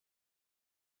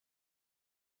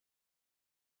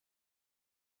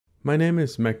My name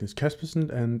is Magnus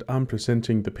Kaspersen, and I'm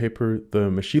presenting the paper,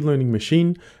 The Machine Learning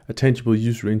Machine, a Tangible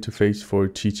User Interface for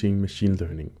Teaching Machine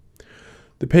Learning.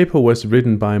 The paper was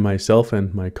written by myself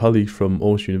and my colleague from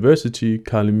Aarhus University,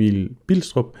 Karl-Emil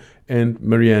Bilstrup, and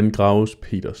Marianne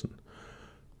Petersen.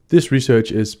 This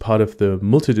research is part of the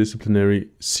multidisciplinary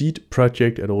SEED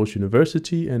project at Aarhus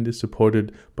University and is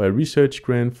supported by a research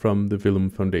grant from the Willem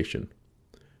Foundation.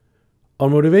 Our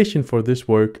motivation for this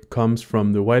work comes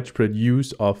from the widespread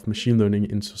use of machine learning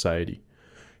in society.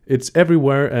 It's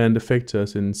everywhere and affects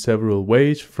us in several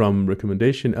ways, from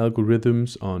recommendation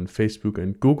algorithms on Facebook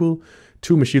and Google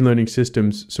to machine learning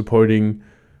systems supporting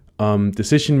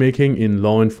decision-making in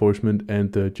law enforcement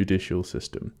and the judicial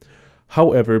system.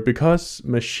 However, because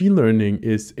machine learning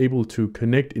is able to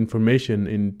connect information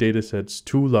in datasets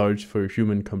too large for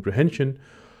human comprehension,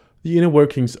 the inner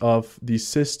workings of these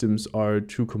systems are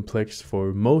too complex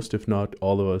for most, if not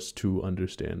all of us to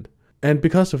understand. And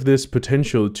because of this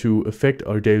potential to affect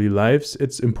our daily lives,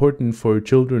 it's important for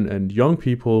children and young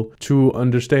people to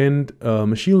understand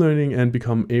machine learning and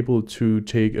become able to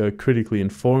take a critically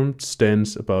informed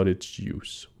stance about its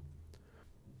use.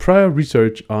 Prior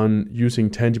research on using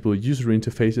tangible user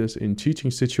interfaces in teaching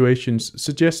situations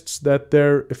suggests that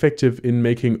they're effective in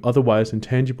making otherwise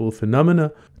intangible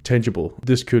phenomena tangible.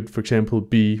 This could, for example,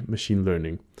 be machine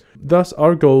learning. Thus,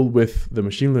 our goal with the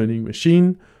machine learning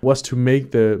machine was to make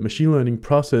the machine learning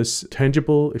process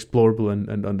tangible, explorable,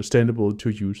 and understandable to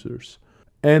users.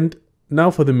 And now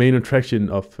for the main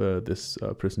attraction of this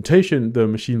presentation, the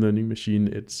machine learning machine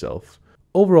itself.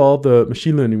 Overall, the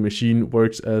machine learning machine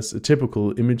works as a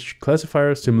typical image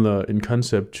classifier, similar in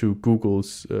concept to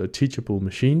Google's teachable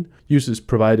machine. Users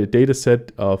provide a data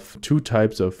set of two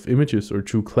types of images or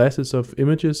two classes of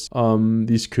images.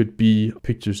 These could be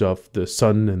pictures of the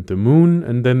sun and the moon,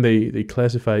 and then they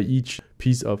classify each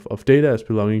piece of data as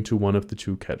belonging to one of the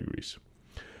two categories.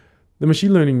 The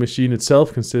machine learning machine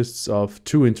itself consists of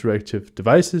two interactive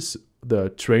devices: the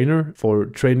trainer for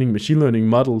training machine learning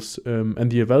models and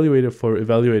the evaluator for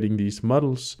evaluating these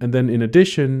models. And then in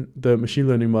addition, the machine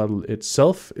learning model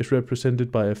itself is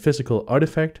represented by a physical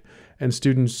artifact, and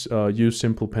students use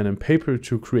simple pen and paper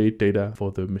to create data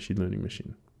for the machine learning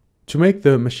machine. To make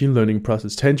the machine learning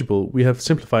process tangible, we have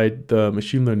simplified the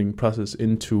machine learning process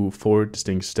into 4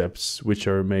 distinct steps, which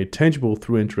are made tangible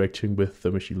through interacting with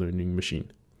the machine learning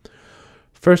machine.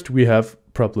 First, we have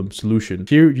problem solution.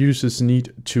 Here, users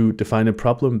need to define a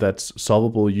problem that's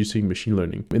solvable using machine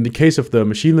learning. In the case of the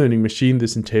machine learning machine,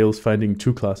 this entails finding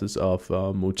two classes of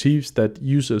motifs that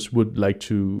users would like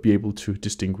to be able to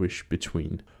distinguish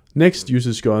between. Next,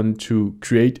 users go on to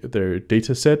create their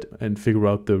data set and figure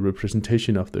out the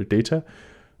representation of their data.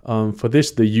 For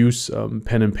this, they use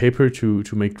pen and paper to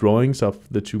make drawings of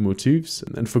the two motifs.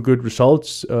 And for good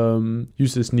results,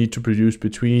 users need to produce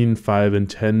between 5 and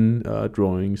 10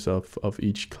 drawings of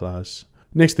each class.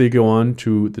 Next, they go on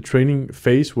to the training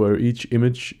phase, where each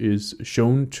image is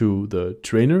shown to the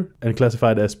trainer and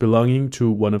classified as belonging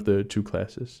to one of the two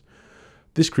classes.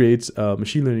 This creates a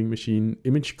machine learning machine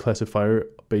image classifier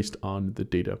based on the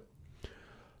data.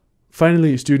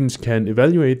 Finally, students can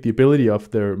evaluate the ability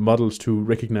of their models to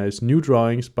recognize new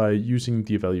drawings by using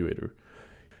the evaluator.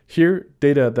 Here,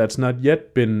 data that's not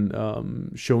yet been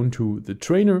shown to the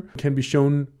trainer can be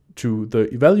shown to the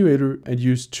evaluator and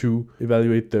used to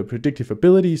evaluate the predictive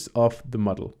abilities of the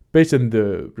model. Based on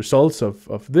the results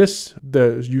of this,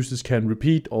 the users can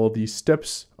repeat all these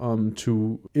steps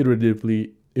to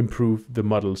iteratively improve the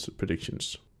model's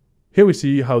predictions. Here we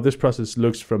see how this process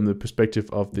looks from the perspective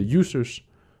of the users.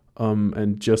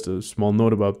 And just a small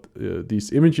note about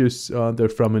these images, they're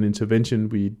from an intervention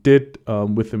we did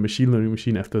with the machine learning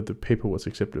machine after the paper was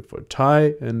accepted for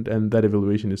TIE, and that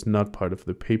evaluation is not part of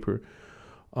the paper.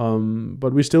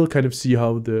 But we still kind of see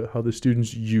how the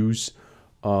students use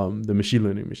the machine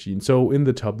learning machine. So in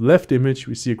the top left image,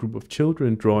 we see a group of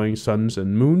children drawing suns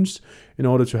and moons in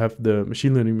order to have the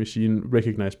machine learning machine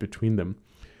recognize between them.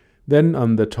 Then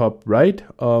on the top right,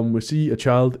 we see a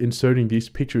child inserting these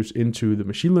pictures into the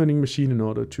machine learning machine in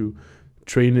order to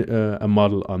train a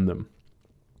model on them.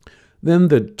 Then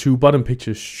the two bottom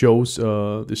pictures shows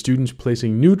the students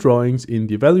placing new drawings in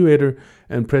the evaluator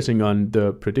and pressing on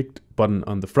the predict button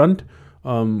on the front,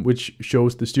 which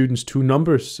shows the students two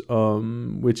numbers,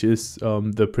 which is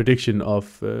the prediction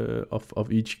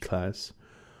of each class.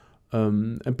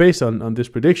 And based on this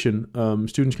prediction,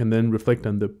 students can then reflect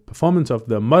on the performance of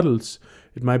the models.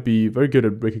 It might be very good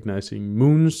at recognizing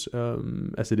moons,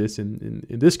 as it is in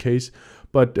this case,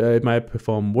 but it might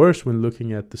perform worse when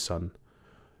looking at the sun.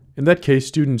 In that case,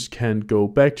 students can go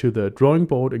back to the drawing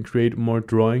board and create more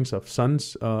drawings of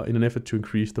suns in an effort to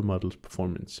increase the model's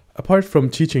performance. Apart from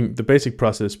teaching the basic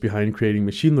process behind creating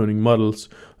machine learning models,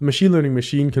 the machine learning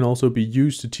machine can also be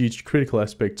used to teach critical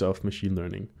aspects of machine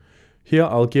learning. Here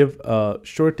I'll give a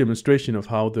short demonstration of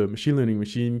how the machine learning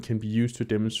machine can be used to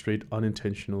demonstrate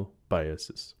unintentional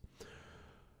biases.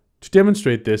 To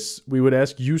demonstrate this, we would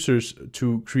ask users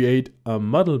to create a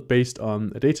model based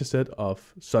on a dataset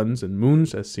of suns and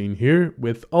moons as seen here,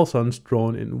 with all suns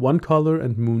drawn in one color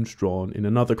and moons drawn in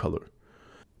another color.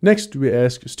 Next, we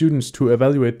ask students to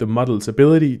evaluate the model's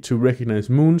ability to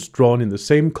recognize moons drawn in the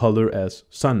same color as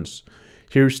suns.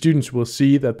 Here, students will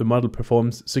see that the model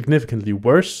performs significantly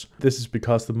worse. This is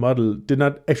because the model did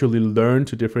not actually learn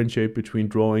to differentiate between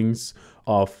drawings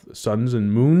of suns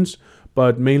and moons,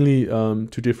 but mainly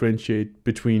to differentiate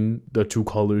between the two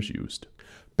colors used.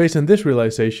 Based on this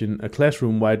realization, a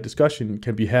classroom-wide discussion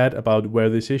can be had about where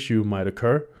this issue might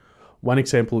occur. One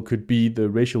example could be the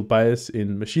racial bias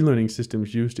in machine learning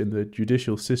systems used in the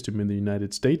judicial system in the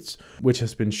United States, which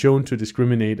has been shown to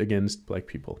discriminate against Black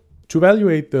people. To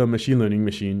evaluate the machine learning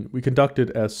machine, we conducted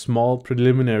a small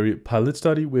preliminary pilot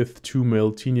study with 2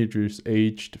 male teenagers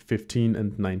aged 15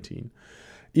 and 19.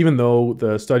 Even though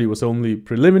the study was only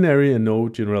preliminary and no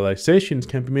generalizations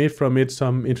can be made from it,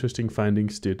 some interesting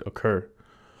findings did occur.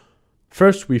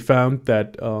 First, we found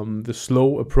that the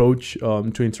slow approach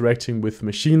to interacting with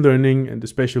machine learning, and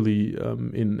especially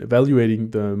in evaluating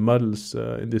the models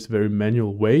in this very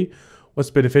manual way, was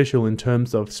beneficial in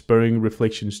terms of spurring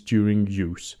reflections during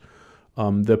use.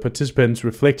 The participants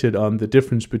reflected on the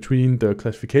difference between the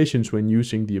classifications when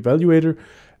using the evaluator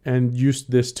and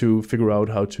used this to figure out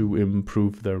how to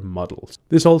improve their models.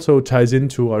 This also ties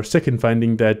into our second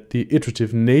finding that the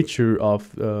iterative nature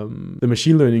of the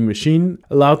machine learning machine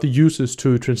allowed the users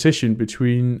to transition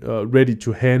between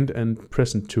ready-to-hand and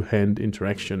present-to-hand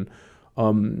interaction,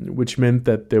 which meant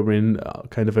that they were in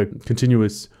kind of a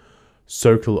continuous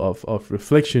circle of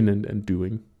reflection and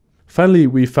doing. Finally,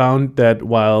 we found that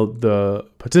while the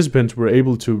participants were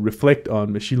able to reflect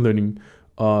on machine learning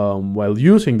while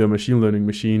using the machine learning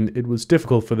machine, it was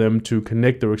difficult for them to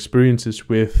connect their experiences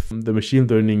with the machine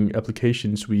learning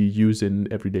applications we use in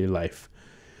everyday life.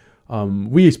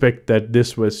 We expect that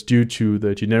this was due to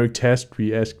the generic task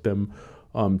we asked them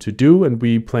to do, and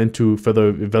we plan to further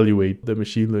evaluate the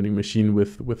machine learning machine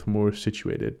with more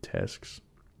situated tasks.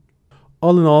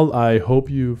 All in all, I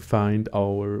hope you find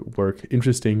our work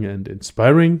interesting and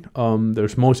inspiring.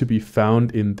 There's more to be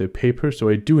found in the paper, so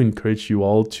I do encourage you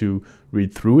all to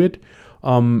read through it.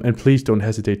 And please don't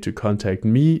hesitate to contact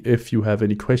me if you have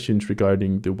any questions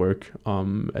regarding the work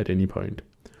at any point.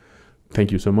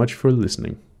 Thank you so much for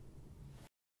listening.